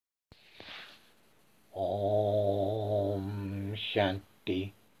Om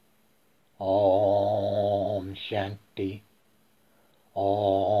Shanti. Om Shanti.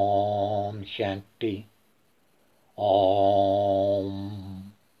 Om Shanti.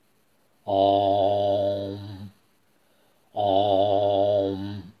 Om. Om.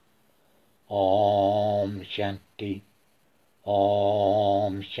 Om. Om Shanti.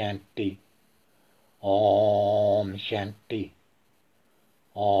 Om Shanti. Om Shanti.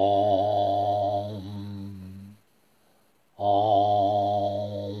 Om. Om.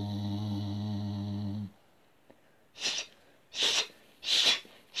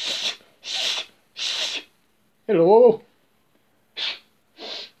 Hello.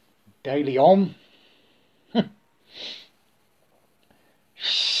 Daily Om.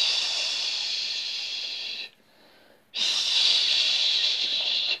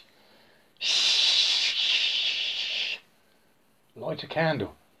 Light a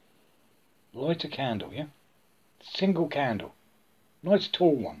candle. Light a candle, yeah? Single candle. Nice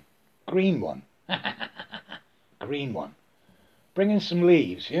tall one. Green one. Green one. Bring in some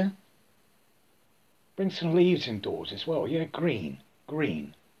leaves, yeah? Bring some leaves indoors as well, yeah? Green.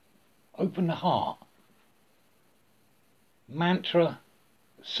 Green. Open the heart. Mantra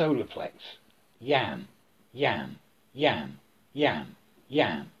solar plex. Yam. Yam. Yam. Yam.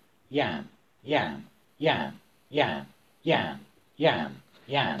 Yam. Yam. Yam. Yam. Yam. Yam. Yam.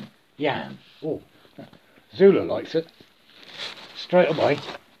 Yam. Yam. Oh, Zula likes it. Straight away,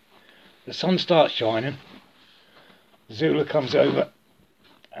 the sun starts shining. Zula comes over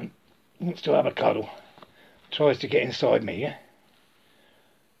and wants to have a cuddle. Tries to get inside me, yeah?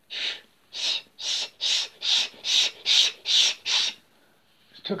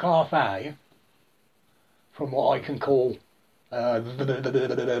 It took half hour, yeah? From what I can call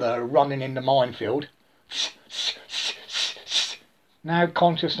running in the minefield. Now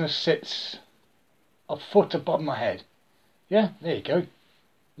consciousness sits a foot above my head. Yeah, there you go.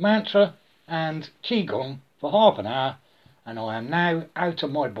 Mantra and Qigong for half an hour, and I am now out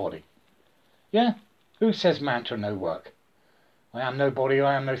of my body. Yeah? Who says mantra no work? I am no body,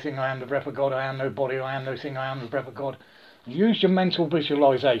 I am no thing, I am the breath of God, I am no body, I am no thing, I am the breath of God. Use your mental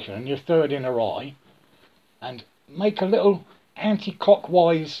visualization and your third inner eye and make a little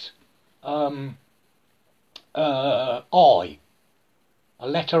anti-clockwise eye, a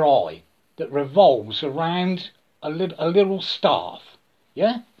letter I, that revolves around a little staff,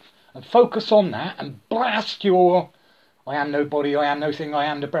 yeah? And focus on that and blast your I am no body, I am no thing, I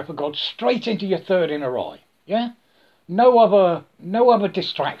am the breath of God straight into your third inner eye, yeah? No other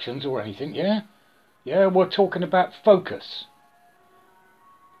distractions or anything, yeah? Yeah, we're talking about focus.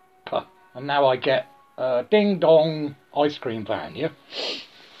 And now I get ding dong ice cream van, yeah?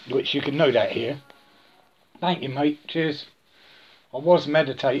 Which you can know that here. Thank you, mate. Cheers. I was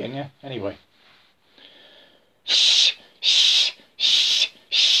meditating, yeah? Anyway.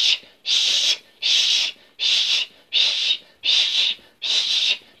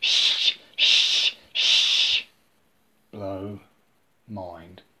 Blow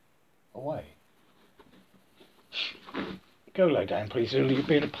mind away. Go lay down, please. You're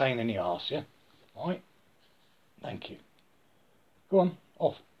being a pain in the arse, yeah? Alright? Thank you. Go on,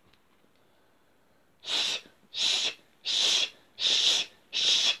 off.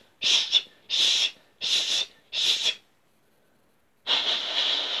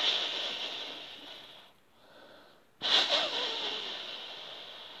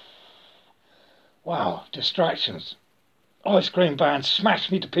 Wow, distractions. Ice cream van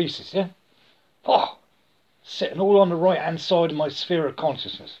smashed me to pieces, yeah? Oh, sitting all on the right hand side of my sphere of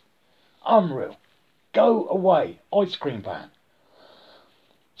consciousness. Unreal. Go away, ice cream van.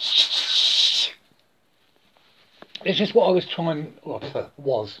 This is what I was trying,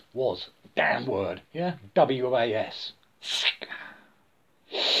 was, damn word, yeah? W-A-S.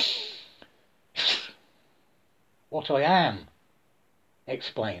 What I am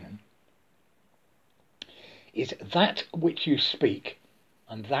explaining is that which you speak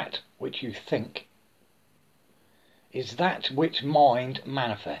and that which you think is that which mind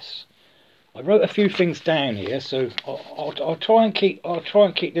manifests. I wrote a few things down here, so I'll try and keep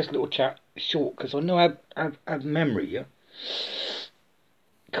this little chat short because I know I have memory. Yeah.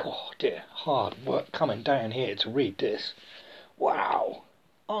 God, dear, hard work coming down here to read this. Wow,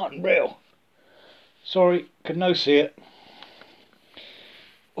 unreal. Sorry, could no see it.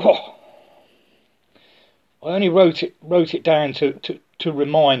 Oh. I only wrote it down to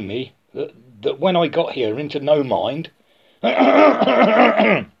remind me that when I got here into no mind,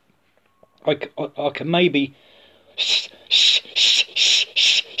 I can maybe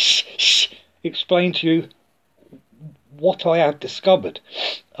explain to you what I have discovered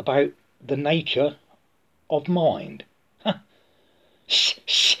about the nature of mind.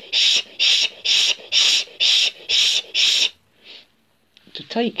 To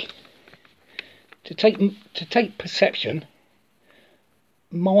take perception,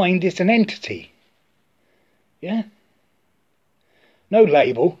 mind is an entity. Yeah? No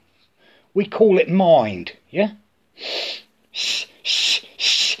label. We call it mind, yeah?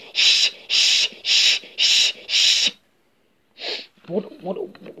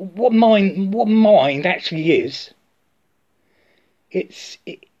 What mind actually is, it's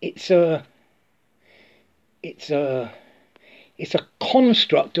a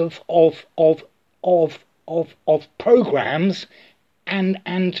construct of programs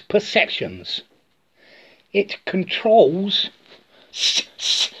and perceptions. It controls.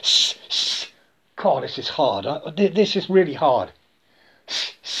 God, this is hard. This is really hard.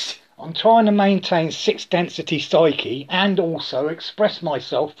 I'm trying to maintain 6 density psyche and also express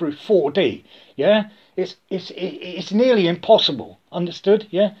myself through 4D. Yeah, it's nearly impossible. Understood?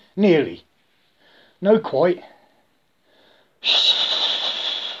 Yeah, nearly. No, quite.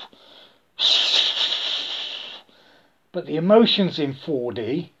 But the emotions in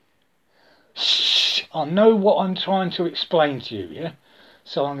 4D. I know what I'm trying to explain to you. Yeah,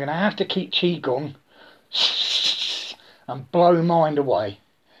 so I'm going to have to keep Qigong and blow mind away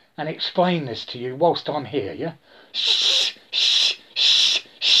and explain this to you whilst I'm here, yeah?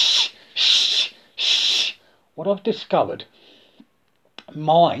 What I've discovered,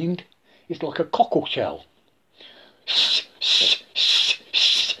 mind is like a cockle shell.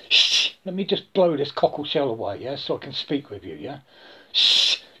 Let me just blow this cockle shell away, yeah, so I can speak with you, yeah?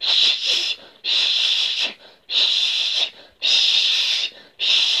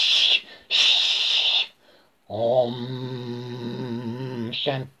 Om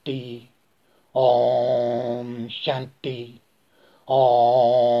Shanti, Om Shanti,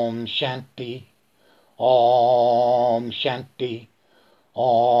 Om Shanti, Om Shanti,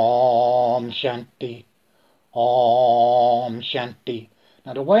 Om Shanti, Om Shanti.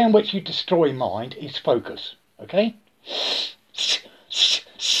 Now the way in which you destroy mind is focus, okay?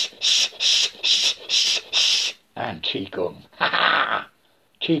 And Qigong.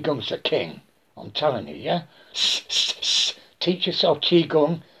 Qigong's the king. I'm telling you, yeah? Teach yourself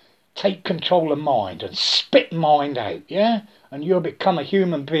Qigong, take control of mind and spit mind out, yeah? And you'll become a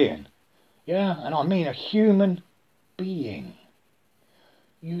human being, yeah? And I mean a human being.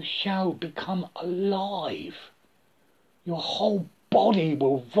 You shall become alive. Your whole body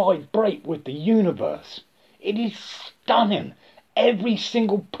will vibrate with the universe. It is stunning. Every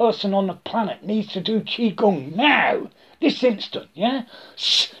single person on the planet needs to do Qigong now, this instant, yeah?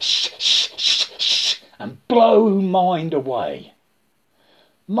 And blow mind away.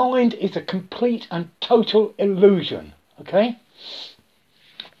 Mind is a complete and total illusion, okay?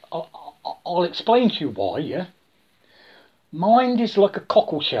 I'll explain to you why, yeah? Mind is like a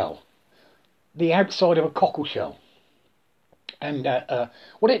cockle shell, the outside of a cockle shell. And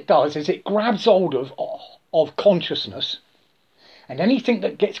what it does is it grabs hold of consciousness, and anything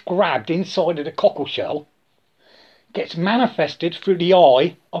that gets grabbed inside of the cockle shell gets manifested through the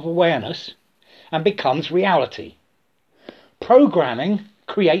eye of awareness and becomes reality. Programming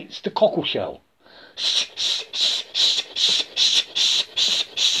creates the cockle shell.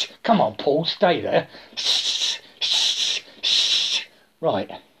 Come on, Paul, stay there. Right.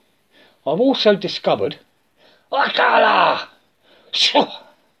 I've also discovered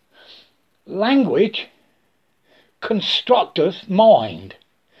language constructeth mind.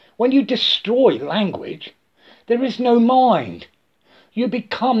 When you destroy language, there is no mind. You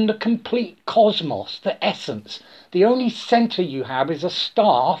become the complete cosmos, the essence. The only centre you have is a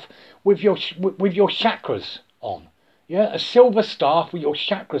staff with your chakras on. Yeah, a silver staff with your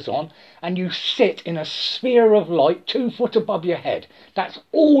chakras on, and you sit in a sphere of light 2 foot above your head. That's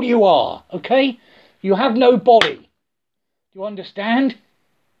all you are, okay? You have no body. Do you understand?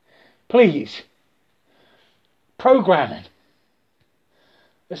 Please. Programming.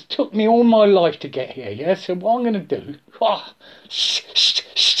 It's took me all my life to get here, yeah? So what I'm going to do...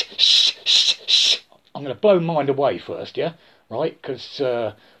 I'm going to blow mind away first, yeah? Right? Because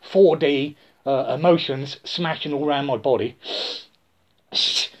 4D emotions smashing all around my body.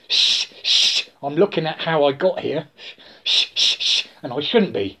 I'm looking at how I got here. And I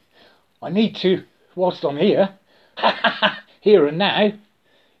shouldn't be. I need to, whilst I'm here, here and now,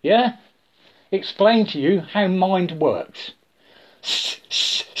 yeah? Explain to you how mind works.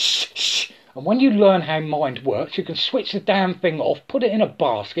 And when you learn how mind works, you can switch the damn thing off, put it in a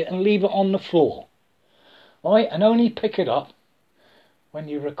basket and leave it on the floor. Right? And only pick it up when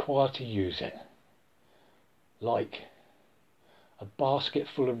you're required to use it. Like a basket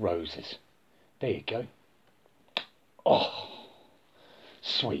full of roses. There you go. Oh,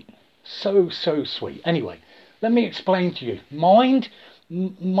 sweet. So, so sweet. Anyway, let me explain to you. Mind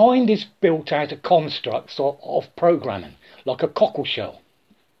is built out of constructs of programming, like a cockle shell.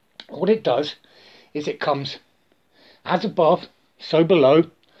 What it does is it comes as above, so below,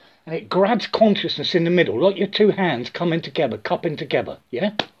 and it grabs consciousness in the middle, like your two hands coming together, cupping together,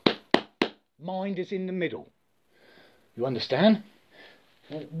 yeah? Mind is in the middle. You understand?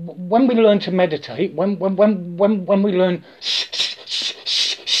 When we learn to meditate, when we learn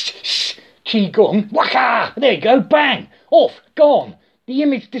Qigong, waka! There you go, bang! Off, gone. The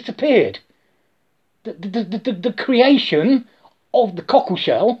image disappeared. The creation of the cockle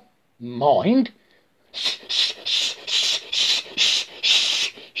shell, mind,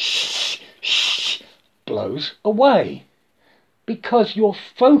 blows away. Because your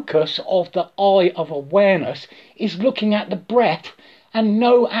focus of the eye of awareness is looking at the breath and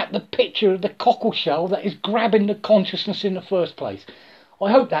no at the picture of the cockle shell that is grabbing the consciousness in the first place.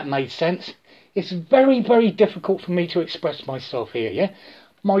 I hope that made sense. It's very, very difficult for me to express myself here, yeah?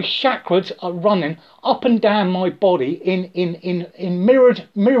 My chakras are running up and down my body in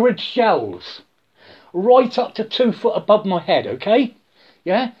mirrored shells, right up to 2 foot above my head, okay?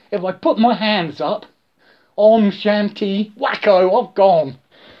 Yeah? If I put my hands up, Om Shanti, wacko, I've gone.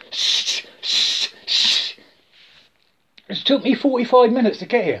 It took me 45 minutes to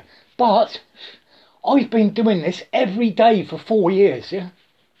get here, but I've been doing this every day for 4 years, yeah?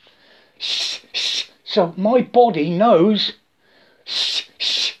 So my body knows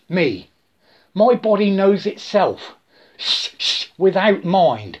me. My body knows itself without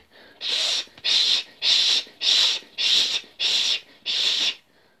mind.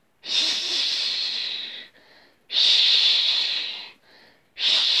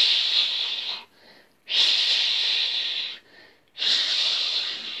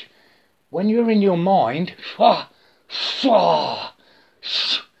 When you're in your mind,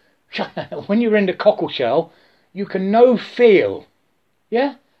 when you're in the cockle shell, you can feel.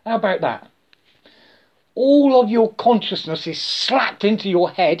 Yeah? How about that? All of your consciousness is slapped into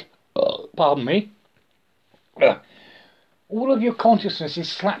your head. Pardon me. All of your consciousness is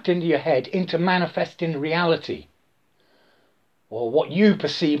slapped into your head into manifesting reality. Or what you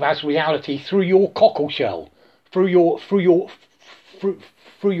perceive as reality through your cockle shell. Through your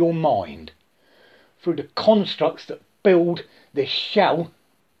mind, through the constructs that build this shell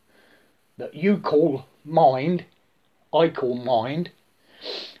that you call mind, I call mind.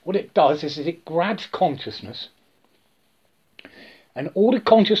 What it does is it grabs consciousness, and all the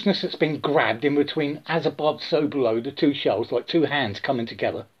consciousness that's been grabbed in between, as above, so below, the two shells, like two hands coming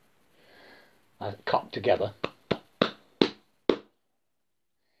together, cupped together.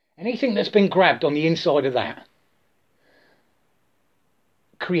 Anything that's been grabbed on the inside of that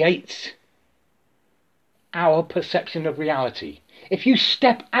creates our perception of reality. If you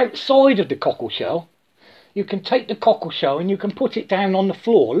step outside of the cockle shell, you can take the cockle shell and you can put it down on the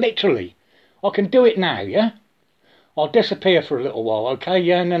floor, literally. I can do it now, yeah? I'll disappear for a little while, okay,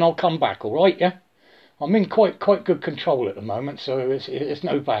 yeah, and then I'll come back, alright, yeah? I'm in quite good control at the moment, so it's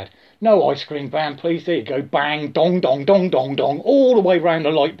no bad. No ice cream van, please. There you go. Bang, dong, dong, dong, dong, dong. All the way round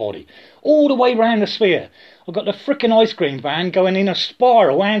the light body. All the way round the sphere. I've got the frickin' ice cream van going in a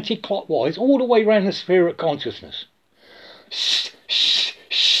spiral anti-clockwise all the way round the sphere of consciousness.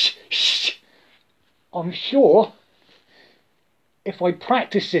 I'm sure if I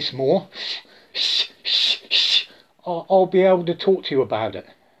practice this more, I'll be able to talk to you about it.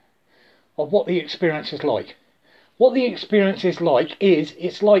 Of what the experience is like. What the experience is like is,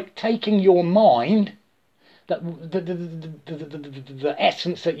 it's like taking your mind, that the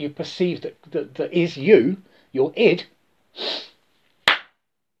essence that you perceive that is you, your id,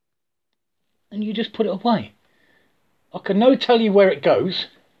 and you just put it away. I can no tell you where it goes,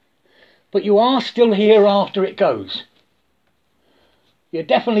 but you are still here after it goes. You're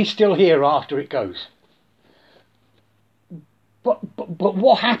definitely still here after it goes. But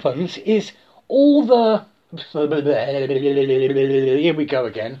what happens is all the... Here we go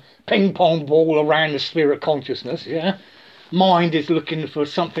again. Ping pong ball around the sphere of consciousness, yeah? Mind is looking for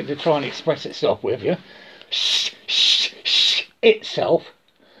something to try and express itself with, yeah? Itself.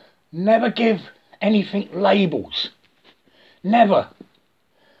 Never give anything labels. Never.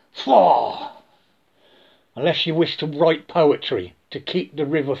 Unless you wish to write poetry to keep the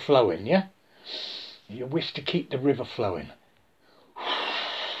river flowing, yeah? You wish to keep the river flowing.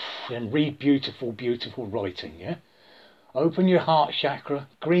 Then read beautiful, beautiful writing, yeah? Open your heart chakra,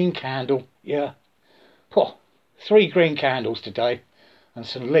 green candle, yeah? 3 green candles today, and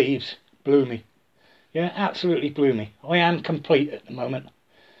some leaves, blew me. Yeah, absolutely blew me. I am complete at the moment.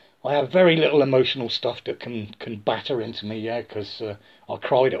 I have very little emotional stuff that can batter into me, yeah, because I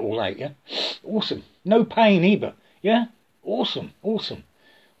cried it all out, yeah. Awesome. No pain either, yeah. Awesome, awesome.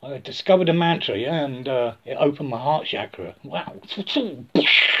 I discovered a mantra, yeah, and it opened my heart chakra. Wow.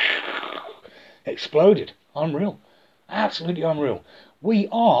 Exploded. Unreal. Absolutely unreal. We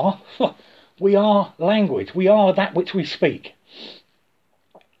are, we are language. We are that which we speak.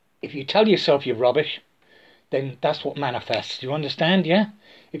 If you tell yourself you're rubbish, then that's what manifests. Do you understand, yeah?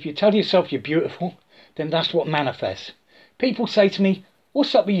 If you tell yourself you're beautiful, then that's what manifests. People say to me,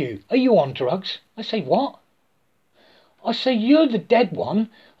 what's up with you? Are you on drugs? I say, what? I say, you're the dead one.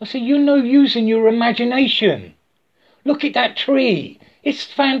 I say, you're no use in your imagination. Look at that tree. It's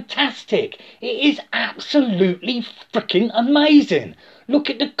fantastic. It is absolutely freaking amazing. Look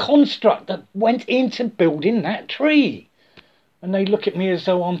at the construct that went into building that tree. And they look at me as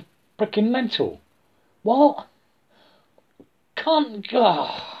though I'm freaking mental. What? Can't...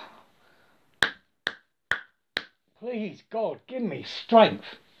 Oh. Please, God, give me strength.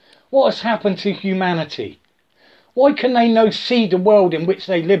 What has happened to humanity? Why can they no see the world in which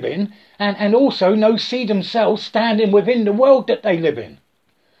they live in, and also no see themselves standing within the world that they live in?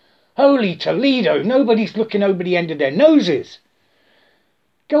 Holy Toledo, nobody's looking over the end of their noses.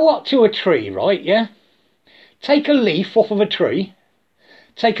 Go up to a tree, right, yeah? Take a leaf off of a tree,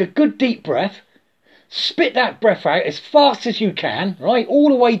 take a good deep breath, spit that breath out as fast as you can, right, all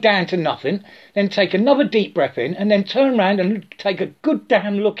the way down to nothing, then take another deep breath in, and then turn around and take a good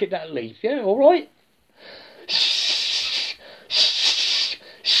damn look at that leaf, yeah, all right?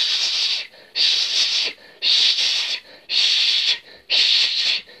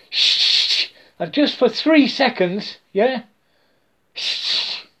 And just for 3 seconds, yeah,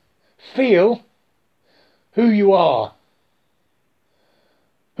 feel who you are.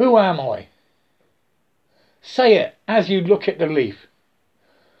 Who am I? Say it as you look at the leaf.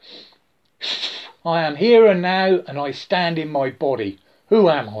 I am here and now, and I stand in my body. Who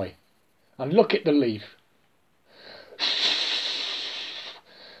am I? And look at the leaf.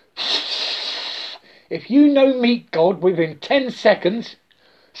 If you no meet God within 10 seconds,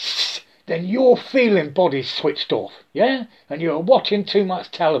 then your feeling body's switched off, yeah? And you're watching too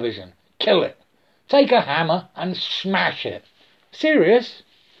much television. Kill it. Take a hammer and smash it. Serious?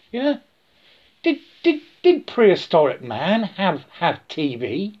 Yeah? Did prehistoric man have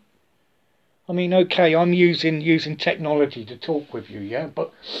TV? I mean, okay, I'm using technology to talk with you, yeah?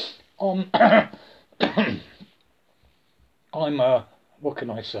 But I'm what can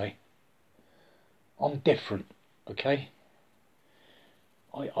I say? I'm different, okay?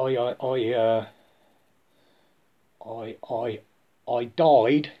 I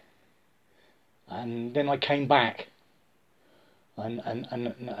died, and then I came back, and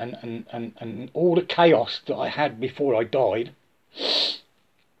all the chaos that I had before I died,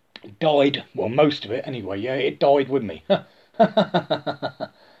 well, most of it anyway, yeah, it died with me,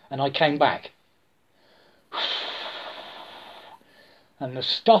 and I came back, and the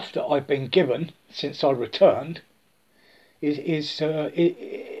stuff that I've been given since I returned is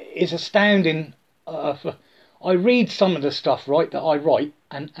astounding. I read some of the stuff, right, that I write,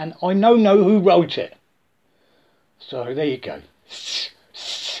 and I know who wrote it. So there you go.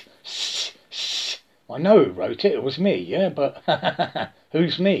 I know who wrote it. It was me, yeah, but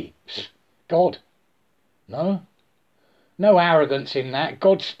who's me? God. No? No arrogance in that.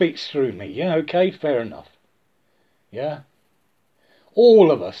 God speaks through me. Yeah, okay, fair enough. Yeah?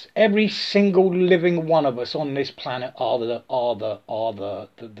 All of us, every single living one of us on this planet are the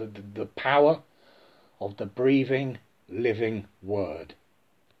power of the breathing, living word.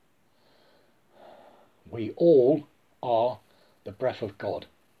 We all are the breath of God.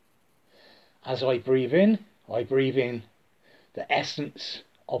 As I breathe in the essence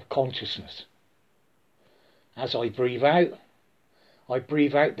of consciousness. As I breathe out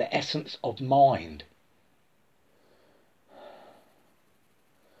the essence of mind.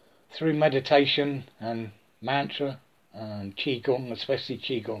 Through meditation and mantra and Qigong, especially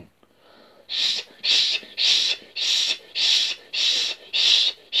Qigong.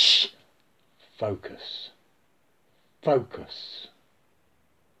 Focus. Focus.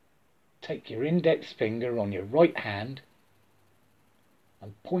 Take your index finger on your right hand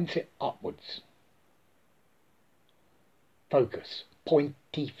and point it upwards. Focus.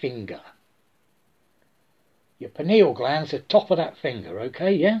 Pointy finger. Your pineal gland's the top of that finger,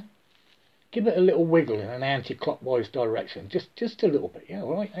 okay, yeah? Give it a little wiggle in an anti-clockwise direction. Just a little bit, yeah,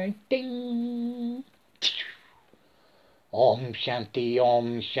 alright? Eh? Ding! Om Shanti,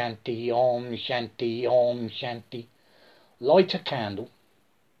 Om Shanti, Om Shanti, Om Shanti. Light a candle,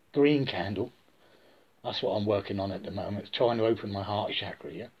 green candle, That's what I'm working on at the moment. It's trying to open my heart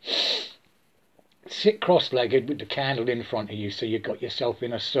chakra, yeah? Sit cross-legged with the candle in front of you, so you've got yourself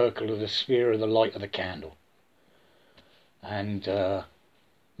in a circle of the sphere of the light of the candle. And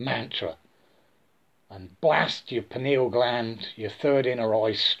mantra. And blast your pineal gland, your third inner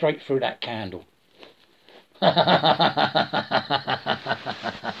eye, straight through that candle.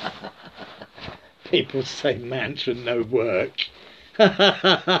 People say mantra no work.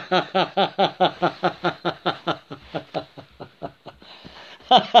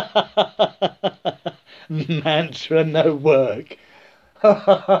 Mantra no work.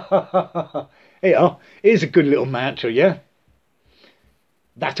 Here, here's a good little mantra, yeah?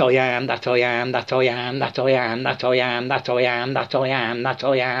 That I am, that I am, that I am, that I am, that I am, that I am, that I am, that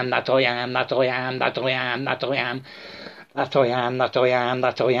I am, that I am, that I am, that I am, that I am. That I am, that I am,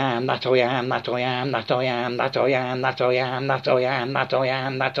 that I am, that I am, that I am, that I am, that I am, that I am, that I am, that I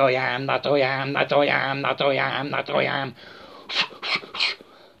am, that I am, that I am, that I am, that I am, that I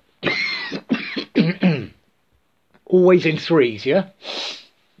am. Always in threes, yeah?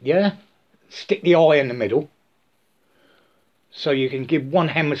 Yeah? Stick the eye in the middle. So you can give one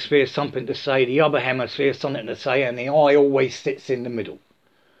hemisphere something to say, the other hemisphere something to say, and the eye always sits in the middle.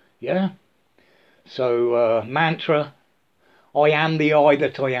 Yeah? So, mantra, I am the I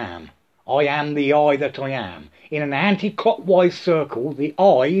that I am. I am the I that I am. In an anti-clockwise circle, the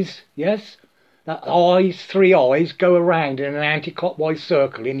eyes, yes? The eyes, three eyes, go around in an anti-clockwise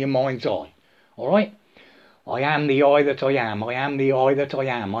circle in your mind's eye. Alright? I am the I that I am. I am the I that I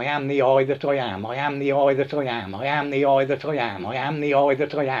am. I am the I that I am. I am the I that I am. I am the I that I am. I am the I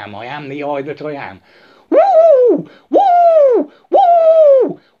that I am. I am the I that I am. Woo! Woo!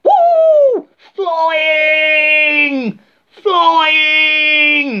 Woo! Woo! Flying!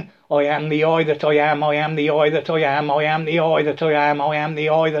 Flying! I am the I that I am. I am the I that I am. I am the I that I am. I am the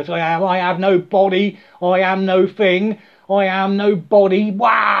I that I am. I have no body. I am no thing. I am no body.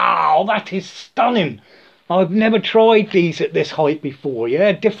 Wow! That is stunning. I've never tried these at this height before,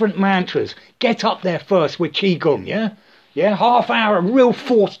 yeah? Different mantras. Get up there first with Qigong, yeah? Yeah, half hour of real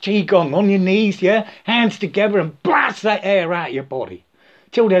forced Qigong on your knees, yeah? Hands together and blast that air out of your body.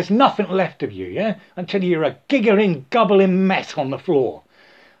 Till there's nothing left of you, yeah? Until you're a giggling, gubbling mess on the floor.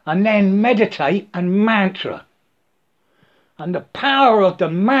 And then meditate and mantra. And the power of the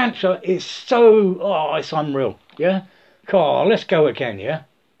mantra is so... Oh, it's unreal, yeah? Carl, let's go again, yeah?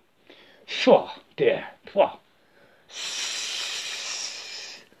 Phew, dear. Phew.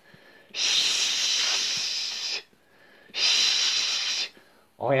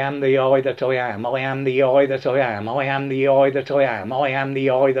 I am the I that I am. I am the I that I am. I am the I that I am. I am the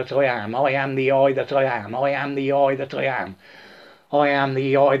I that I am. I am the I that I am. I am the I that I am. I am the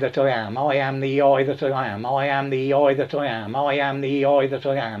I that I am. I am the I that I am. I am the I that I am. I am the I that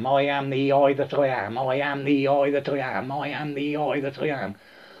I am. I am the I that I am. I am the I that I am. I am the I that I am.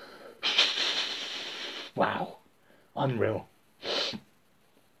 Wow. Unreal.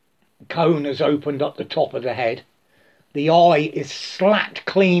 Cone has opened up the top of the head. The eye is slapped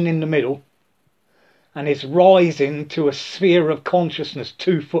clean in the middle and it's rising to a sphere of consciousness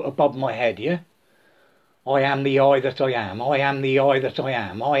 2 foot above my head, yeah? I am the I that I am. I am the I that I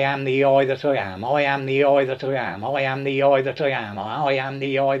am. I am the I that I am. I am the I that I am. I am the I that I am. I am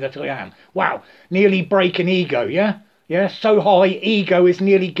the I that I am. Wow, nearly breaking ego, yeah? Yeah, so high, ego is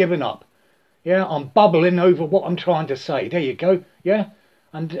nearly given up. Yeah, I'm bubbling over what I'm trying to say. There you go, yeah?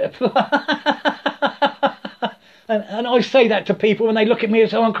 And and I say that to people and they look at me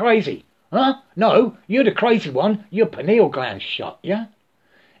as though I'm crazy. Huh? No, you're the crazy one. Your pineal gland's shut, yeah?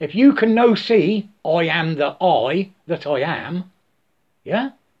 If you can no see, I am the I that I am,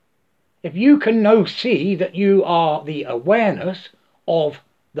 yeah? If you can no see that you are the awareness of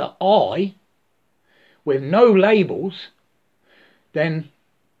the I with no labels, then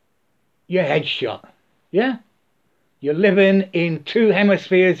your head's shut, yeah? You're living in 2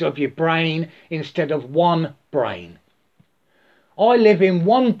 hemispheres of your brain instead of 1 brain. I live in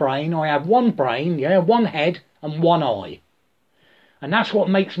 1 brain, I have 1 brain, yeah, 1 head and 1 eye. And that's what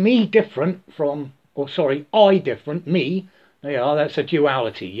makes me different from, or sorry, I different, me. Yeah, that's a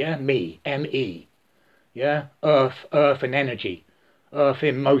duality, yeah, me, M-E. Yeah, earth and energy, earth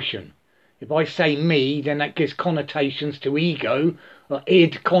in motion. If I say me, then that gives connotations to ego, or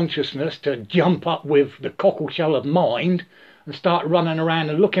id consciousness to jump up with the cockleshell of mind and start running around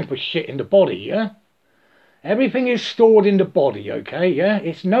and looking for shit in the body, yeah? Everything is stored in the body, okay, yeah?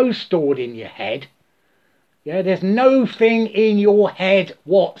 It's no stored in your head. Yeah, there's no thing in your head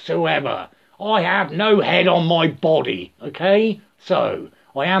whatsoever. I have no head on my body, okay? So,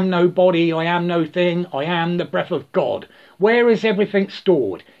 I am no body, I am no thing, I am the breath of God. Where is everything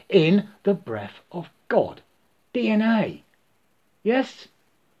stored? In the breath of God. DNA. Yes?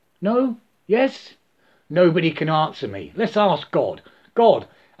 No? Yes? Nobody can answer me. Let's ask God. God,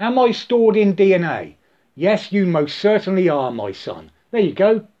 am I stored in DNA? Yes, you most certainly are, my son. There you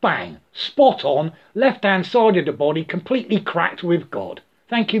go. Bang. Spot on. Left-hand side of the body completely cracked with God.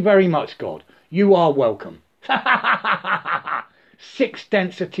 Thank you very much, God. You are welcome. 6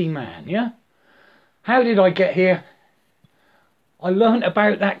 density man, yeah? How did I get here? I learnt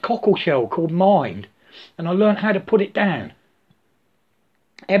about that cockle shell called mind, and I learnt how to put it down.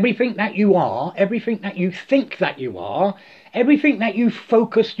 Everything that you are, everything that you think that you are, everything that you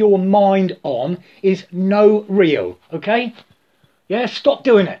focus your mind on is no real, okay? Yeah, stop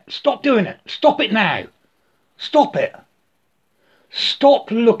doing it. Stop doing it. Stop it now. Stop it.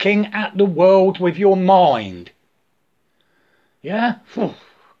 Stop looking at the world with your mind. Yeah?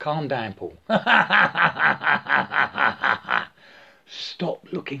 Calm down, Paul. Stop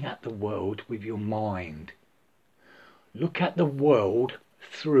looking at the world with your mind. Look at the world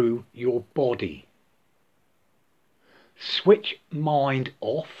through your body. Switch mind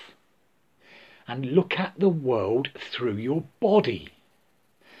off and look at the world through your body.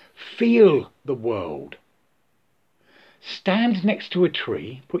 Feel the world. Stand next to a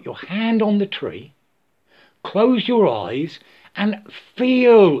tree, put your hand on the tree, close your eyes and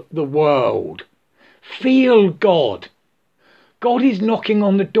feel the world. Feel God. God is knocking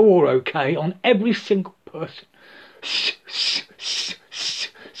on the door, okay, on every single person.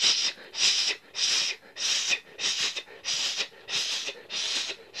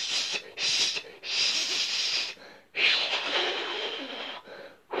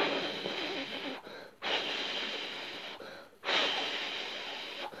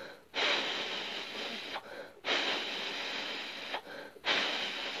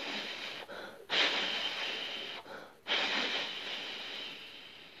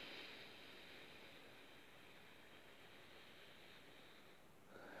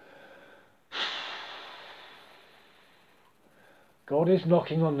 God is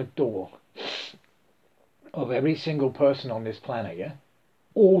knocking on the door of every single person on this planet, yeah?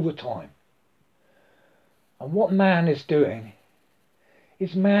 All the time. And what man is doing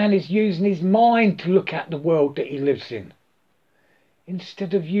is man is using his mind to look at the world that he lives in,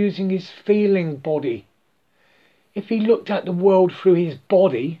 instead of using his feeling body. If he looked at the world through his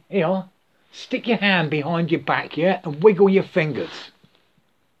body, here, stick your hand behind your back, yeah, and wiggle your fingers.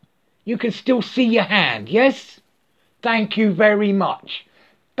 You can still see your hand, yes? Thank you very much.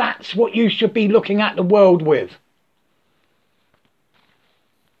 That's what you should be looking at the world with.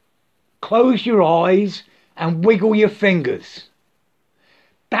 Close your eyes and wiggle your fingers.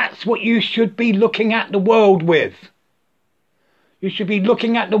 That's what you should be looking at the world with. You should be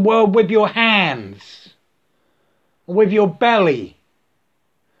looking at the world with your hands, and with your belly,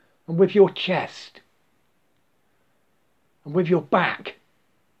 and with your chest, and with your back,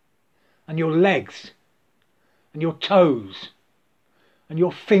 and your legs, and your toes, and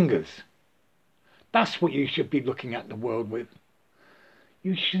your fingers. That's what you should be looking at the world with.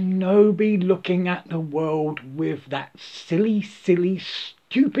 You should no be looking at the world with that silly,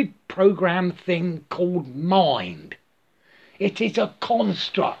 stupid program thing called mind. It is a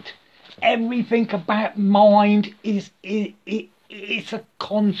construct. Everything about mind is it's a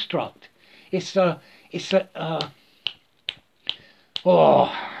construct.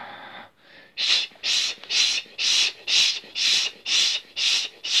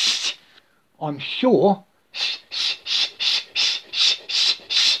 I'm sure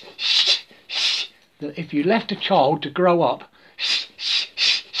that if you left a child to grow up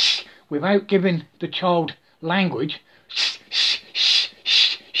without giving the child language,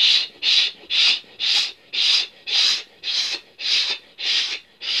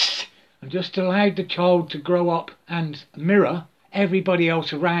 and just allowed the child to grow up and mirror everybody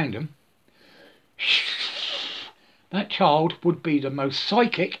else around him, that child would be the most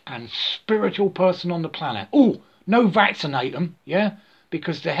psychic and spiritual person on the planet. Oh, no vaccinate them, yeah?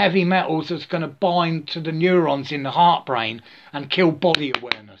 Because the heavy metals is going to bind to the neurons in the heart brain and kill body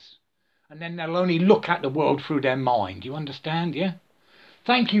awareness. And then they'll only look at the world through their mind. You understand, yeah?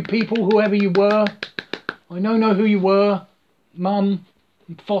 Thank you, people, whoever you were. I don't know who you were. Mum,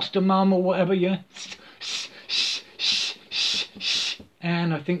 foster mum or whatever, yeah?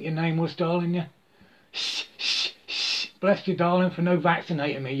 Anne, I think your name was, darling, yeah? Bless you, darling, for no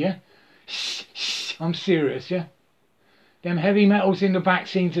vaccinating me, yeah? I'm serious, yeah? Them heavy metals in the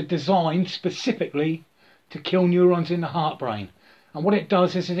vaccines are designed specifically to kill neurons in the heart brain. And what it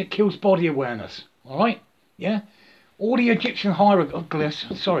does is it kills body awareness, alright? Yeah? All the Egyptian hieroglyphs,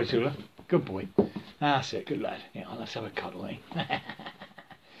 sorry, Zula, good boy. That's it, good lad. Yeah, let's have a cuddle, eh?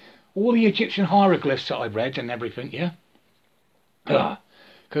 all the Egyptian hieroglyphs that I read and everything, yeah?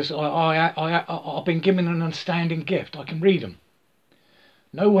 Because I've been given an understanding gift. I can read them.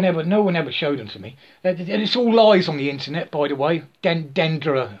 No one ever showed them to me. And it's all lies on the internet, by the way.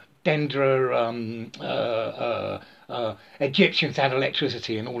 Egyptians had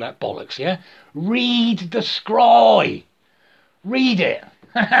electricity and all that bollocks, yeah? Read the scry. Read it.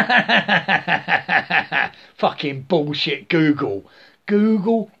 Fucking bullshit, Google.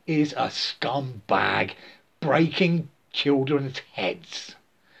 Google is a scumbag breaking children's heads.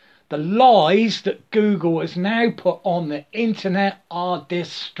 The lies that Google has now put on the internet are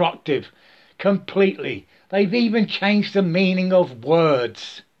destructive. Completely. They've even changed the meaning of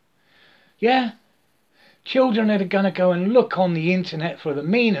words. Yeah? Children are going to go and look on the internet for the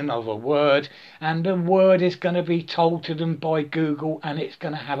meaning of a word, and the word is going to be told to them by Google, and it's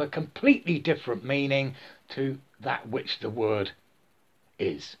going to have a completely different meaning to that which the word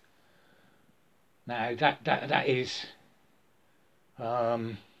is. Now that is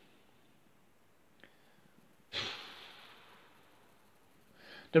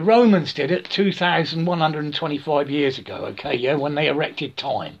the Romans did it 2,125 years ago, okay, yeah, when they erected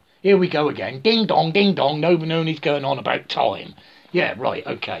time. Here we go again. Ding dong, Nova Nooni's going on about time. Yeah, right,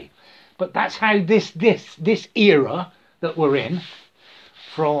 okay. But that's how this era that we're in,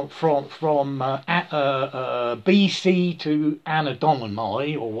 from BC to Anno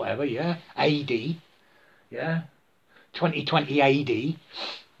Domini or whatever, yeah, AD, yeah, 2020 AD,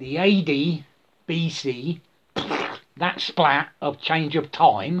 the AD, BC, that splat of change of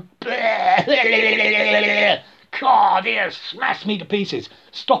time. God, dear, smash me to pieces.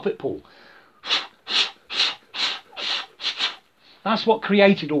 Stop it, Paul. That's what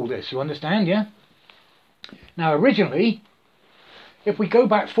created all this, you understand, yeah? Now, originally, if we go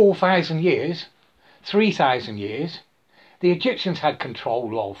back 4,000 years, 3,000 years, the Egyptians had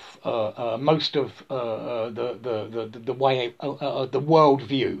control of most of the way, the world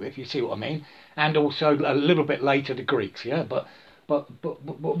view, if you see what I mean, and also a little bit later the Greeks, yeah? But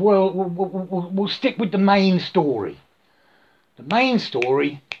we'll stick with the main story. The main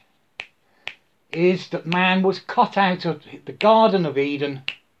story is that man was cut out of the Garden of Eden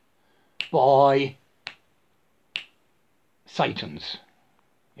by Satan's.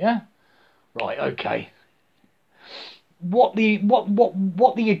 Yeah? Right, okay. What the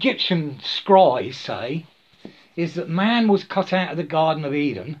Egyptian scries say is that man was cut out of the Garden of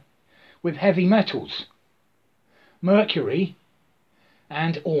Eden with heavy metals, mercury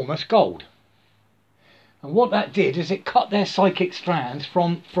and almost gold. And what that did is it cut their psychic strands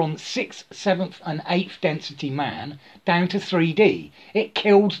from 6th, 7th and 8th density man down to 3D. It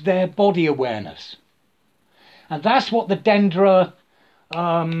killed their body awareness. And that's what the Dendra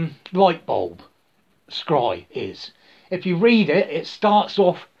light bulb scry is. If you read it, it starts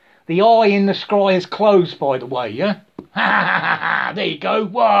off, the eye in the scry is closed, by the way, yeah? There you go.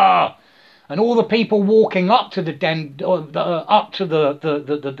 Whoa! And all the people walking up to the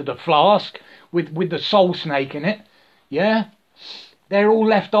the flask with the soul snake in it, yeah, they're all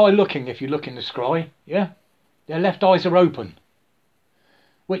left eye looking. If you look in the scry, yeah, their left eyes are open,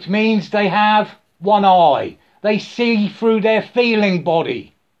 which means they have one eye. They see through their feeling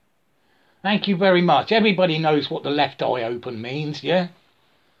body. Thank you very much. Everybody knows what the left eye open means, yeah.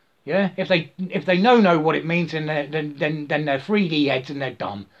 Yeah, if they know what it means, then they're 3D heads and they're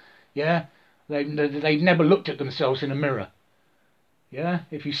dumb, yeah. They've never looked at themselves in a mirror. Yeah?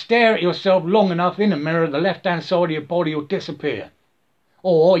 If you stare at yourself long enough in a mirror, the left-hand side of your body will disappear.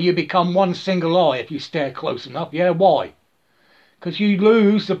 Or you become one single eye if you stare close enough. Yeah, why? Because you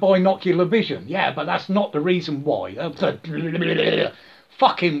lose the binocular vision. Yeah, but that's not the reason why.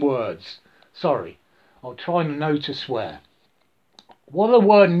 Fucking words. Sorry. I'll try not to swear. What the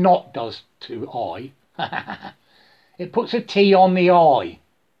word not does to I, it puts a T on the I.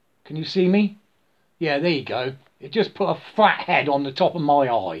 Can you see me? Yeah, there you go. It just put a flat head on the top of my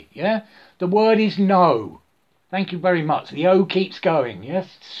eye, yeah? The word is no. Thank you very much. The O keeps going, yes?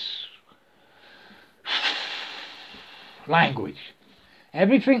 Language.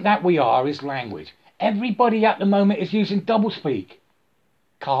 Everything that we are is language. Everybody at the moment is using doublespeak.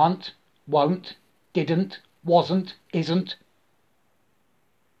 Can't, won't, didn't, wasn't, isn't.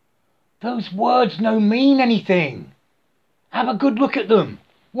 Those words don't mean anything. Have a good look at them.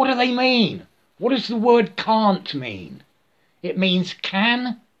 What do they mean? What does the word can't mean? It means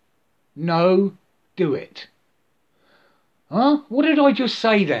can, no, do it. Huh? What did I just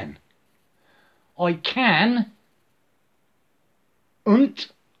say then? I can,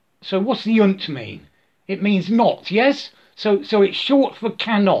 so what's the mean? It means not, yes? So it's short for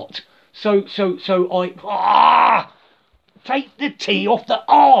cannot. So I, Take the T off the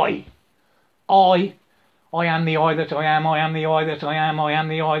I. I am the I that I am, I am the I that I am, I am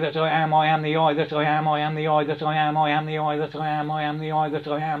the I that I am, I am the I that I am, I am the I that I am, I am the I that I am, I am the I that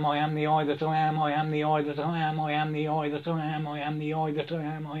I am, I am the I that I am, I am the I that I am, I am the I that I am, I am the I that I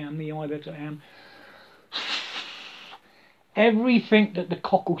am, I am the I that I am. Everything that the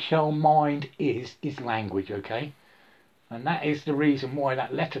cockleshell mind is language, okay? And that is the reason why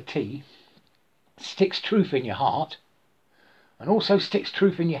that letter T sticks truth in your heart and also sticks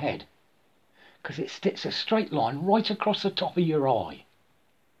truth in your head. Because it sticks a straight line right across the top of your eye.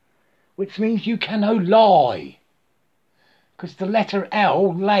 Which means you can no lie. Because the letter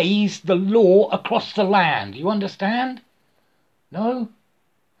L lays the law across the land. You understand? No?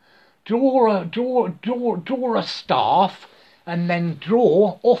 Draw a staff and then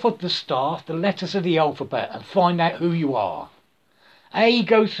draw off of the staff the letters of the alphabet and find out who you are. A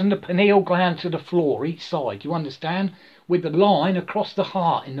goes from the pineal gland to the floor, each side, you understand? With the line across the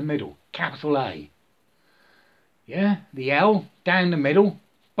heart in the middle, capital A. Yeah, the L down the middle,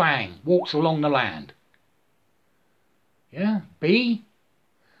 bang, walks along the land. Yeah, B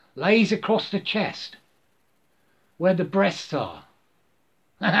lays across the chest, where the breasts are.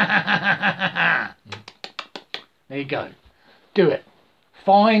 There you go. Do it.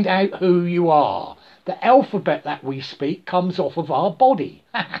 Find out who you are. The alphabet that we speak comes off of our body.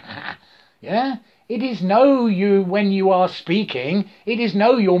 Yeah? It is no you when you are speaking. It is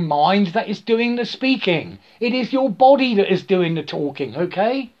no your mind that is doing the speaking. It is your body that is doing the talking,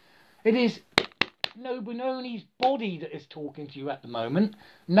 okay? It is No Benoni's body that is talking to you at the moment.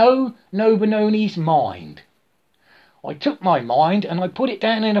 No Benoni's mind. I took my mind and I put it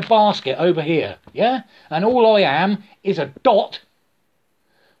down in a basket over here, yeah? And all I am is a dot.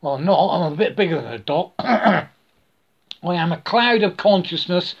 Well, I'm not. I'm a bit bigger than a dot. I am a cloud of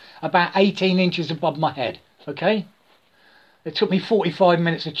consciousness about 18 inches above my head, okay? It took me 45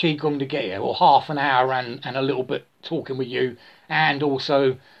 minutes of Qigong to get here, or half an hour and a little bit talking with you, and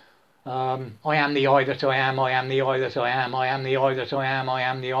also I am the I that I am, I am the I that I am, I am the I that I am, I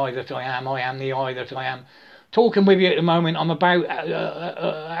am the I that I am, I am the I that I am. Talking with you at the moment, I'm about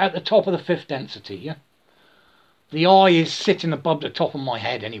at the top of the 5th density, yeah? The I is sitting above the top of my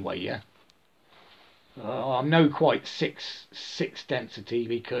head anyway, yeah? I'm no quite 6th density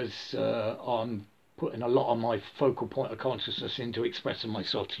because I'm putting a lot of my focal point of consciousness into expressing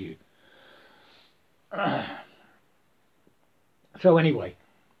myself to you. So anyway,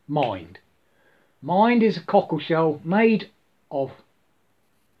 mind. Mind is a cockleshell made of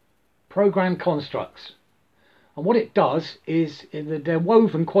programmed constructs. And what it does is they're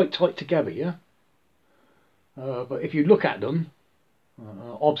woven quite tight together, yeah? But if you look at them,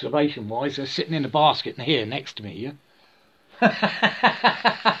 observation wise, they're sitting in a basket in here next to me, yeah?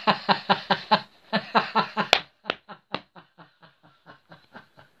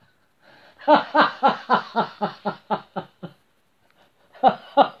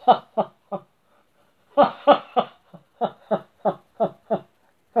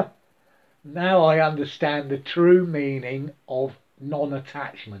 Now I understand the true meaning of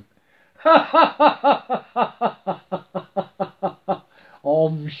non-attachment.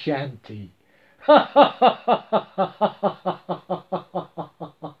 Om Shanti.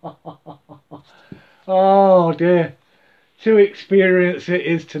 Oh dear. To experience it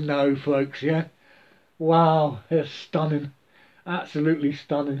is to know, folks, yeah? Wow, it's stunning. Absolutely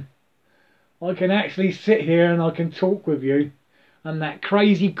stunning. I can actually sit here and I can talk with you, and that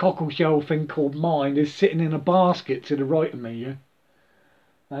crazy cockleshell thing called mind is sitting in a basket to the right of me, yeah?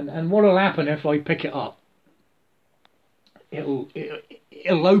 And what'll happen if I pick it up? It'll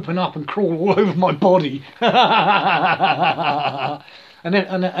open up and crawl all over my body. and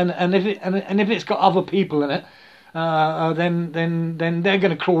if it's got other people in it, then they're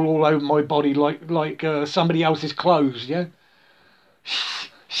going to crawl all over my body like somebody else's clothes, yeah.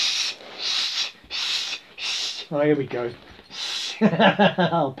 Oh, here we go.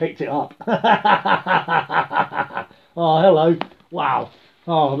 I picked it up. Oh, hello. Wow.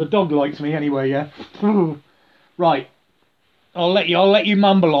 Oh, the dog likes me anyway, yeah. Right. I'll let you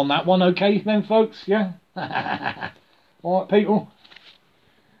mumble on that one, okay then, folks, yeah? Alright, people.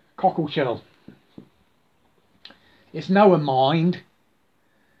 Cockleshell. It's no a mind.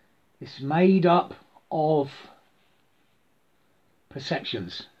 It's made up of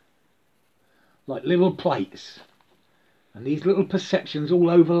perceptions. Like little plates. And these little perceptions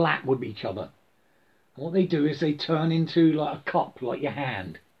all overlap with each other. And what they do is they turn into like a cup, like your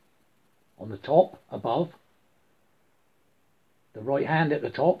hand. On the top, above. The right hand at the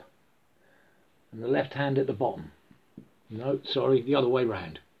top. And the left hand at the bottom. No, sorry, the other way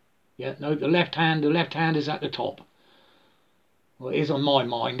round. Yeah, no, the left hand is at the top. Well, it is on my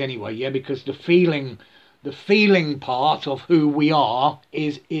mind anyway, yeah, because the feeling part of who we are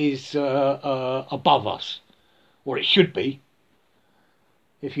is above us, or it should be.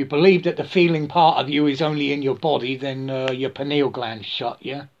 If you believe that the feeling part of you is only in your body, then your pineal gland's shut,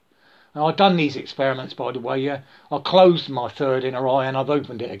 yeah. Now, I've done these experiments, by the way, yeah. I closed my third inner eye and I've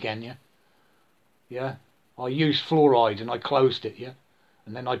opened it again, yeah. Yeah. I used fluoride and I closed it, yeah.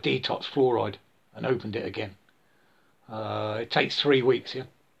 And then I detoxed fluoride and opened it again. It takes 3 weeks, yeah.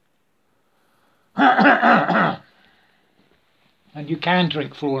 And you can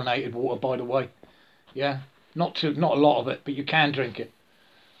drink fluorinated water, by the way, yeah. Not a lot of it, but you can drink it.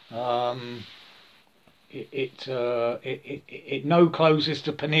 It no closes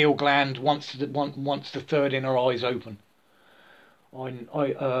the pineal gland once the third inner eye is open.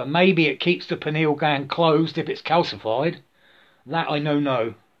 Maybe it keeps the pineal gland closed if it's calcified. That I know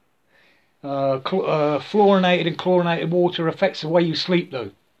no. Fluorinated and chlorinated water affects the way you sleep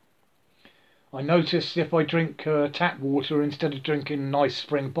though. I noticed if I drink tap water instead of drinking nice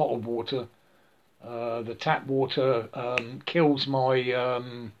spring bottled water, the tap water kills my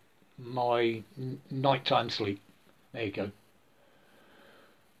my nighttime sleep. There you go.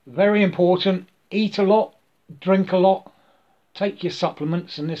 Very important. Eat a lot, drink a lot, take your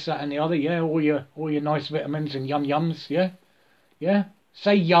supplements and this, that, and the other. Yeah, all your nice vitamins and yums. Yeah, yeah.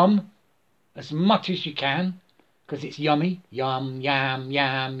 Say yum as much as you can, because it's yummy. Yum, yum,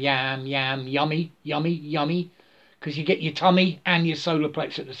 yum, yum, yum, yummy, yummy, yummy. Because you get your tummy and your solar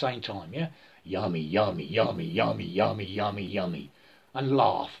plex at the same time. Yeah, yummy, yummy, yummy, yummy, yummy, yummy, yummy, and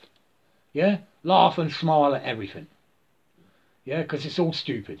laugh. Yeah, laugh and smile at everything. Yeah, because it's all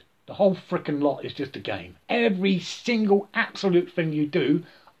stupid. The whole frickin' lot is just a game. Every single absolute thing you do,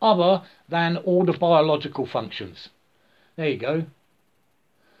 other than all the biological functions. There you go.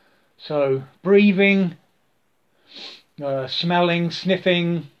 So, breathing, smelling,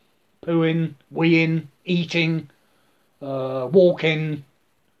 sniffing, pooing, weeing, eating, walking,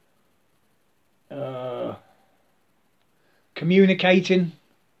 communicating.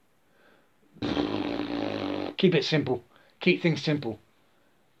 Keep it simple. Keep things simple.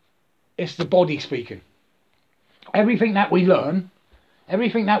 It's the body speaking. Everything that we learn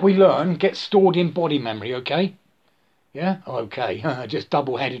gets stored in body memory, okay? Yeah? Okay. Just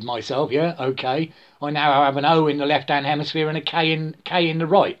double-headed myself, yeah? Okay. I now have an O in the left-hand hemisphere and a K in the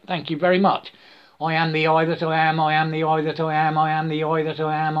right. Thank you very much. I am the I that I am, I am the I that I am, I am the I that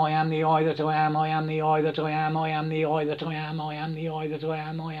I am, I am the I that I am, I am the I that I am, I am the I that I am, I am the I that I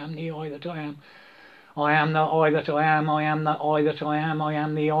am, I am the I that I am. I am the I that I am, I am the I that I am, I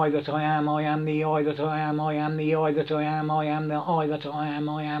am the I that I am, I am the I that I am, I am the I that I am, I am the I that I am,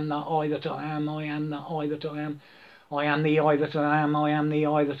 I am the I that I am, I am the I that I am. I am the I that I am, I am the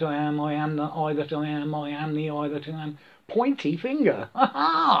I that I am, I am the I that I am, I am the I that I am. Pointy finger. Ha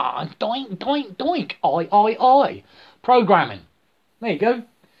ha! Doink, doink, doink. I. Programming. There you go.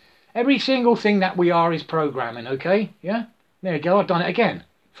 Every single thing that we are is programming, okay? Yeah? There you go, I've done it again.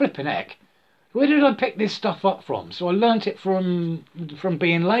 Flipping heck. Where did I pick this stuff up from? So I learnt it from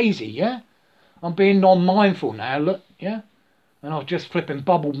being lazy, yeah? I'm being non-mindful now, look, yeah? And I've just flipping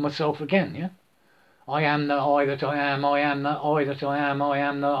bubbled myself again, yeah? I am the I that I am, I am the I that I am, I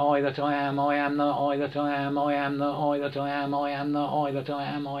am the I that I am, I am the I that I am, I am the I that I am, I am the I that I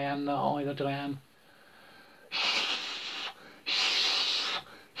am, I am the I that I am.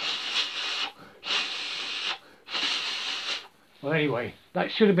 Well, anyway,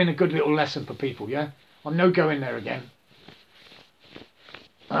 that should have been a good little lesson for people, yeah? I'm no going there again.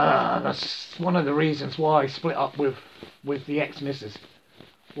 That's one of the reasons why I split up with the ex-missus,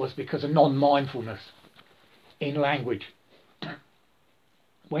 was because of non-mindfulness in language.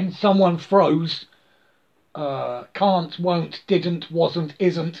 When someone throws can't, won't, didn't, wasn't,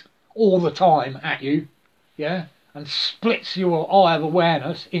 isn't all the time at you, yeah, and splits your eye of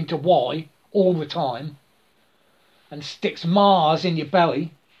awareness into why all the time, and sticks Mars in your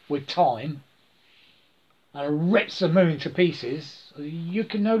belly with time, and rips the moon to pieces, you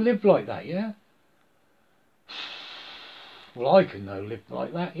can no live like that, yeah? Well, I can no live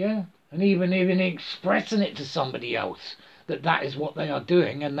like that, yeah? And even expressing it to somebody else, that is what they are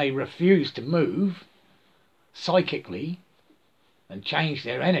doing, and they refuse to move psychically and change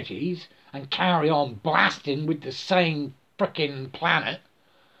their energies and carry on blasting with the same frickin' planet.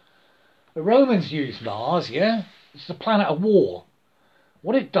 The Romans used Mars, yeah? It's the planet of war.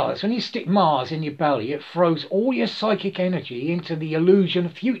 What it does, when you stick Mars in your belly, it throws all your psychic energy into the illusion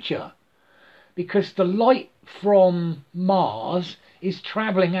future. Because the light from Mars is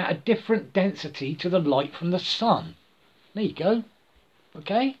travelling at a different density to the light from the sun. There you go.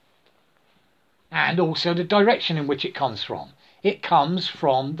 Okay? And also the direction in which it comes from. It comes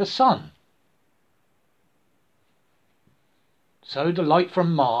from the sun. So the light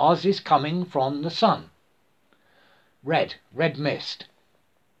from Mars is coming from the sun. Red mist.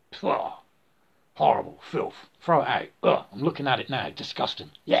 Pwah. Horrible filth. Throw it out. Ugh, I'm looking at it now.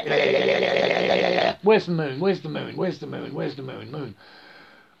 Disgusting. Where's the moon? Where's the moon? Where's the moon? Where's the moon? Moon.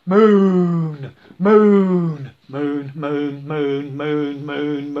 Moon. Moon. Moon. Moon. Moon. Moon. Moon.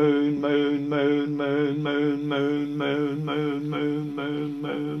 Moon. Moon. Moon. Moon. Moon. Moon. Moon. Moon. Moon.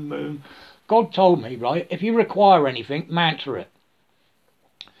 Moon. Moon. God told me, right, if you require anything, mantra it.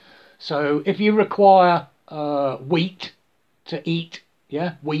 So if you require wheat to eat,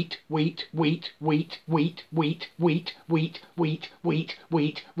 yeah, wheat, wheat, wheat, wheat, wheat, wheat, wheat, wheat, wheat, wheat,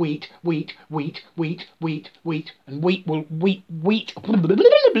 wheat, wheat, wheat, wheat, wheat, wheat, wheat, and wheat will wheat.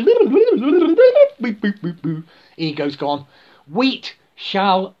 Ego's gone. Wheat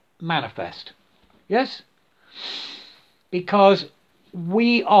shall manifest. Yes? Because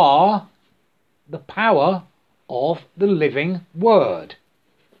we are the power of the living word.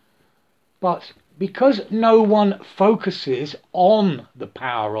 But because no one focuses on the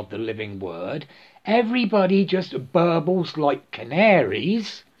power of the living word, everybody just burbles like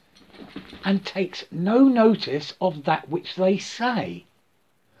canaries and takes no notice of that which they say.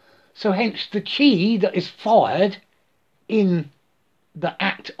 So hence the chi that is fired in the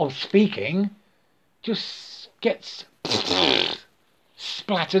act of speaking just gets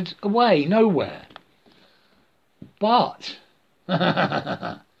splattered away nowhere. But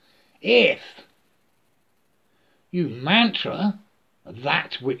if you mantra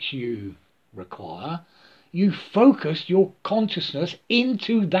that which you require, you focus your consciousness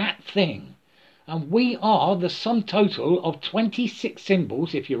into that thing. And we are the sum total of 26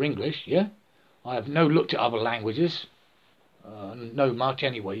 symbols, if you're English, yeah? I have no looked at other languages, no much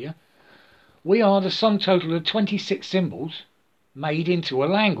anyway, yeah? We are the sum total of 26 symbols made into a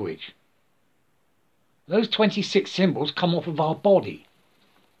language. Those 26 symbols come off of our body.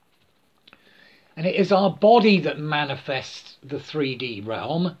 And it is our body that manifests the 3D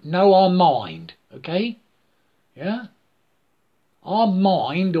realm, no our mind, okay? Yeah? Our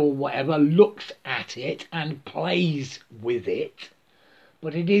mind or whatever looks at it and plays with it,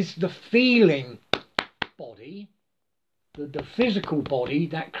 but it is the feeling body, the physical body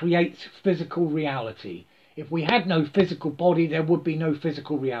that creates physical reality. If we had no physical body, there would be no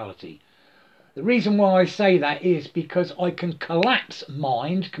physical reality. The reason why I say that is because I can collapse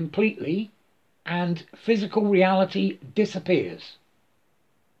mind completely and physical reality disappears.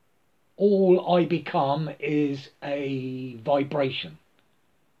 All I become is a vibration,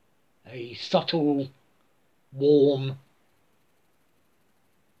 a subtle, warm,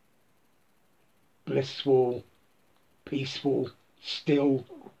 blissful, peaceful, still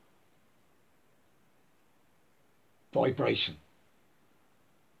vibration.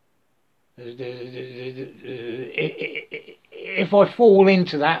 If I fall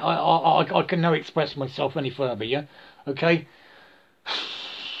into that, I can no express myself any further, yeah? Okay?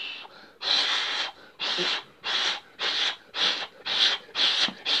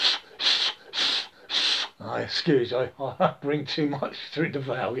 Excuse, I bring too much through the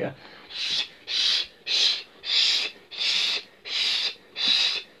veil, yeah?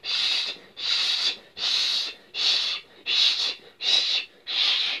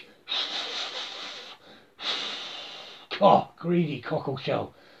 Oh, greedy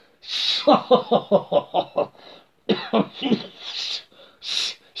cockleshell.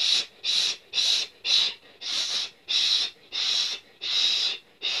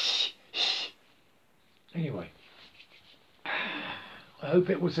 Anyway, I hope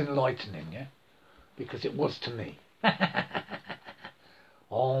it was enlightening, yeah? Because it was to me.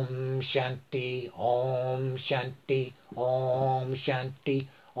 Om Shanti, Om Shanti, Om Shanti,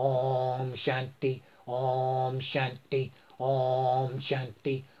 Om Shanti, Om Shanti, Om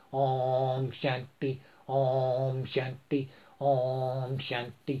Shanti, Om Shanti, Om Shanti, Om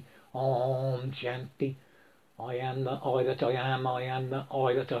Shanti, Om Shanti. I am the I that I am, I am the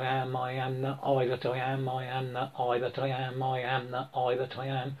I that I am, I am the I that I am, I am the I that I am, I am the I that I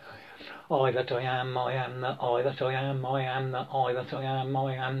am. I that I am, I am the I that I am, I am the I that I am,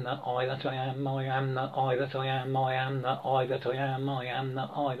 I am the I that I am, I am the I that I am, I am the I that I am, I am the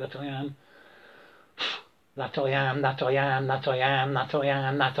I that I am. That I am, that I am, that I am, that I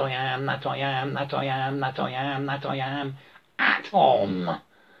am, that I am, that I am, that I am, that I am, that I am. Atom.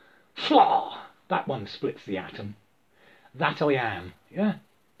 Flaw. That one splits the atom. That I am, yeah?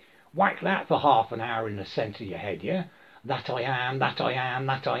 Whack that for half an hour in the centre of your head, yeah? That I am, that I am,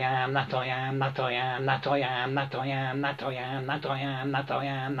 that I am, that I am, that I am, that I am, that I am, that I am, that I am, that I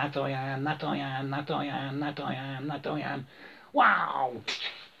am, that I am, that I am, that I am, that I am, that I am. Wow!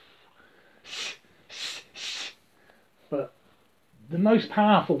 But the most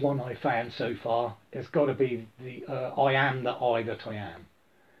powerful one I found so far has got to be the I am the I that I am.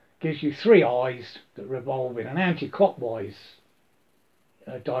 Gives you 3 eyes that revolve in an anti-clockwise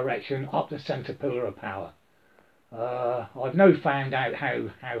direction up the centre pillar of power. I've no found out how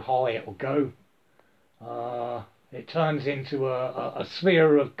high it will go. It turns into a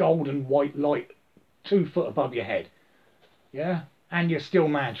sphere of golden white light 2 foot above your head. Yeah? And you're still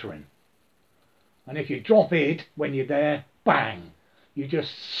mantling. And if you drop it when you're there, bang! You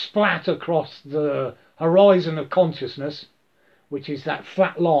just splat across the horizon of consciousness, which is that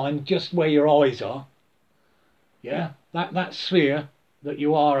flat line just where your eyes are. Yeah? That sphere that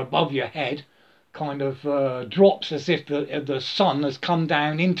you are above your head kind of drops as if the sun has come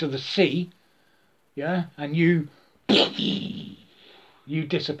down into the sea. Yeah? And you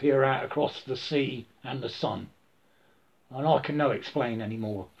disappear out across the sea and the sun. And I can no explain any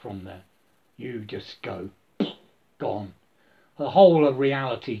more from there. You just go, gone. The whole of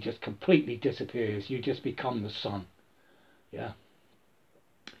reality just completely disappears. You just become the sun. Yeah.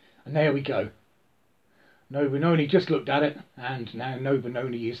 And there we go. No Benoni just looked at it, and now No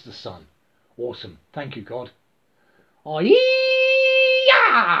Benoni is the sun. Awesome. Thank you, God. Oh, yeah!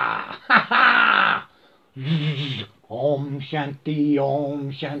 Ha ha! Om Shanti,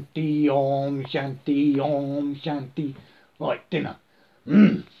 Om Shanti, Om Shanti, Om Shanti. Right, dinner.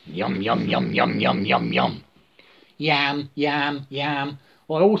 Yum, yum, yum, yum, yum, yum, yum. Yam, yam, yam.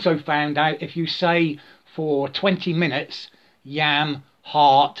 I also found out if you say for 20 minutes, yam,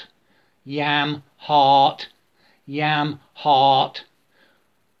 heart, yam, heart, yam, heart,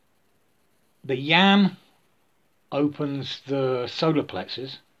 the yam opens the solar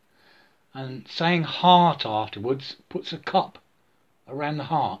plexus, and saying heart afterwards puts a cup around the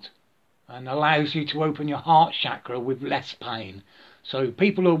heart and allows you to open your heart chakra with less pain. So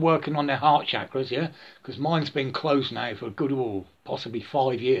people who are working on their heart chakras, yeah, because mine's been closed now for a good, possibly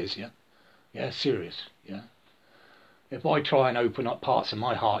 5 years, yeah, serious, yeah. If I try and open up parts of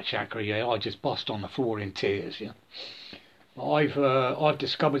my heart chakra, yeah, I just bust on the floor in tears, yeah. I've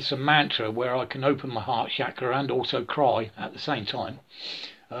discovered some mantra where I can open my heart chakra and also cry at the same time,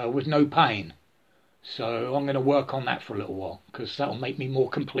 with no pain. So I'm going to work on that for a little while, because that'll make me more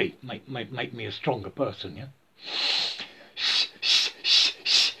complete, make me a stronger person, yeah.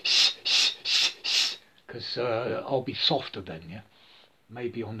 Because I'll be softer then, yeah.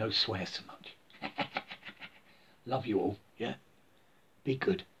 Maybe I'll no swear so much. Love you all, yeah. Be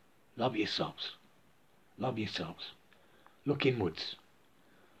good. Love yourselves. Love yourselves. Look inwards.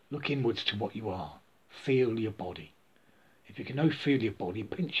 Look inwards to what you are. Feel your body. If you can no feel your body,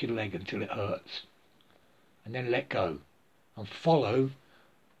 pinch your leg until it hurts, and then let go, and follow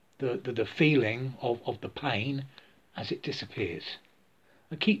the feeling of the pain as it disappears.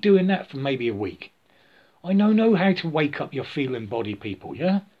 And keep doing that for maybe a week. I know how to wake up your feeling body, people,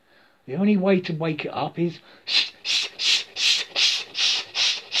 yeah? The only way to wake it up is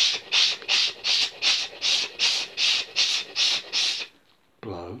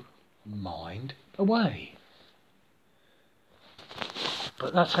blow mind away.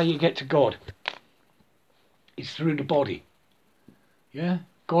 But that's how you get to God. It's through the body. Yeah?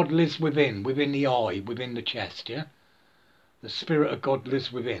 God lives within the eye, within the chest, yeah? The Spirit of God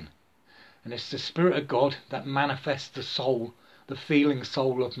lives within. And it's the Spirit of God that manifests the soul, the feeling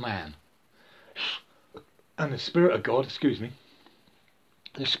soul of man. And the Spirit of God,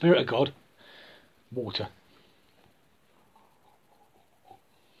 the Spirit of God, water.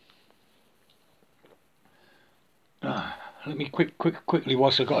 Let me quickly,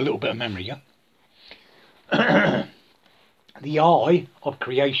 whilst I've got a little bit of memory, yeah? The eye of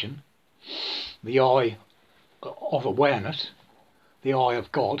creation, the eye of awareness, the eye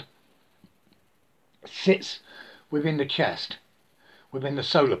of God, sits within the chest, within the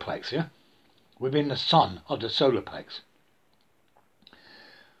solar plex, yeah? Within the sun of the solar plex.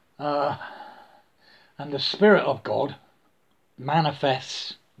 And the Spirit of God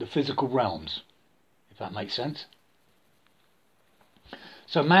manifests the physical realms, if that makes sense.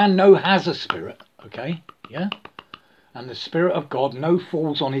 So man has a spirit, okay, yeah? And the Spirit of God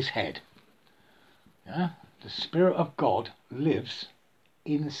falls on his head. Yeah? The Spirit of God lives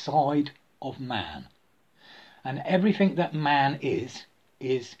inside of man. And everything that man is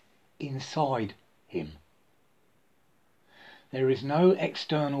inside him. There is no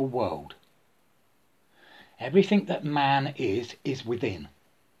external world. Everything that man is within.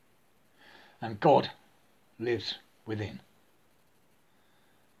 And God lives within.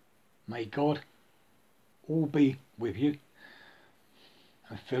 May God all be with you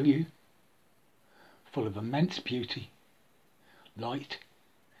and fill you full of immense beauty light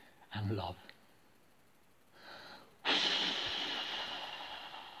and love.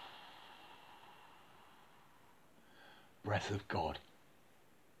 Breath of God.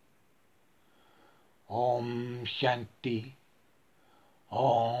 Om Shanti,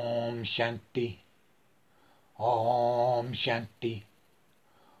 Om Shanti, Om Shanti,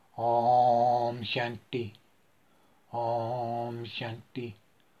 Om Shanti, Om Shanti,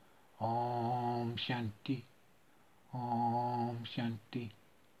 Om Shanti, Om Shanti,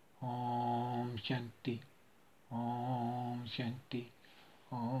 Om Shanti, Om Shanti,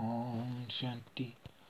 Om Shanti.